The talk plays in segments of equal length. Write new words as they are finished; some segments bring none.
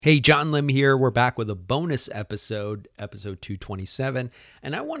Hey, John Lim here. We're back with a bonus episode, episode 227.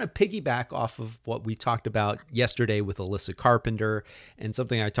 And I want to piggyback off of what we talked about yesterday with Alyssa Carpenter and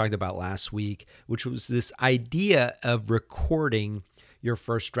something I talked about last week, which was this idea of recording your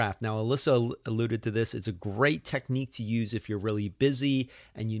first draft. Now, Alyssa alluded to this. It's a great technique to use if you're really busy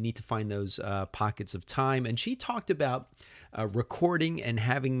and you need to find those pockets of time. And she talked about recording and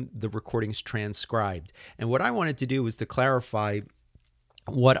having the recordings transcribed. And what I wanted to do was to clarify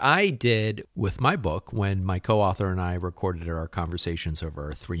what I did with my book when my co-author and I recorded our conversations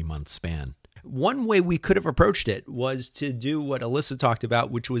over a 3-month span. One way we could have approached it was to do what Alyssa talked about,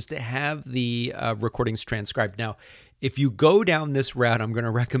 which was to have the recordings transcribed. Now, if you go down this route, I'm going to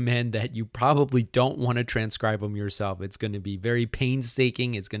recommend that you probably don't want to transcribe them yourself. It's going to be very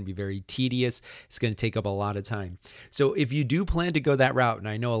painstaking. It's going to be very tedious. It's going to take up a lot of time. So if you do plan to go that route, and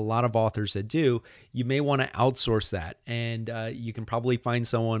I know a lot of authors that do, you may want to outsource that. And you can probably find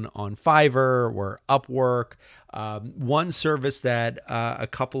someone on Fiverr or Upwork. One service that a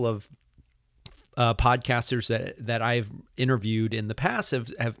couple of podcasters that I've interviewed in the past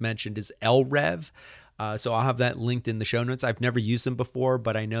have mentioned is LRev. So I'll have that linked in the show notes. I've never used them before,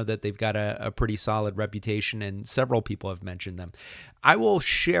 but I know that they've got a pretty solid reputation, and several people have mentioned them. I will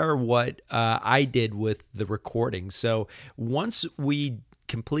share what I did with the recordings. So once we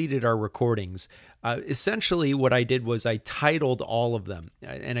completed our recordings, essentially what I did was I titled all of them,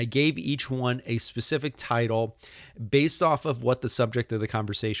 and I gave each one a specific title based off of what the subject of the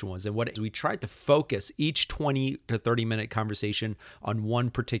conversation was. And what we tried to focus each 20 to 30 minute conversation on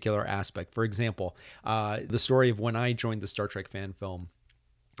one particular aspect. For example, the story of when I joined the Star Trek fan film.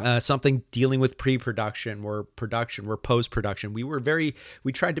 Something dealing with pre-production or production or post-production.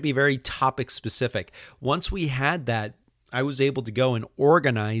 We tried to be very topic specific. Once we had that, I was able to go and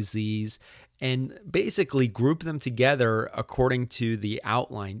organize these and basically group them together according to an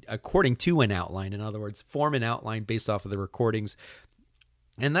outline. In other words, form an outline based off of the recordings.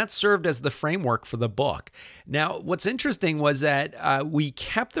 And that served as the framework for the book. Now, what's interesting was that we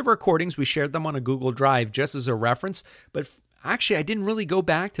kept the recordings. We shared them on a Google Drive just as a reference, but actually I didn't really go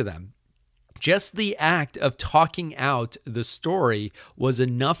back to them. Just the act of talking out the story was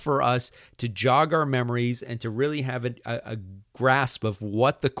enough for us to jog our memories and to really have a grasp of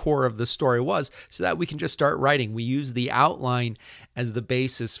what the core of the story was so that we can just start writing. We use the outline as the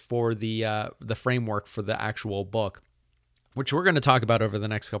basis for the framework for the actual book, which we're going to talk about over the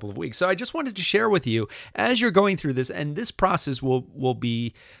next couple of weeks. So I just wanted to share with you as you're going through this, and this process will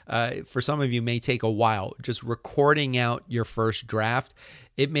be, for some of you, may take a while, just recording out your first draft.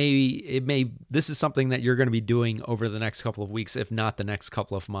 This is something that you're going to be doing over the next couple of weeks, if not the next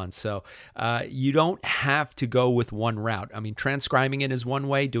couple of months. So you don't have to go with one route. I mean, transcribing it is one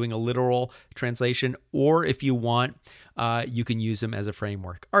way, doing a literal translation, or if you want, you can use them as a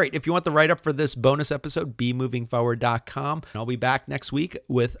framework. All right, if you want the write-up for this bonus episode, bemovingforward.com. I'll be back next week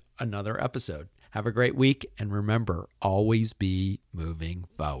with another episode. Have a great week, and remember, always be moving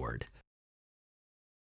forward.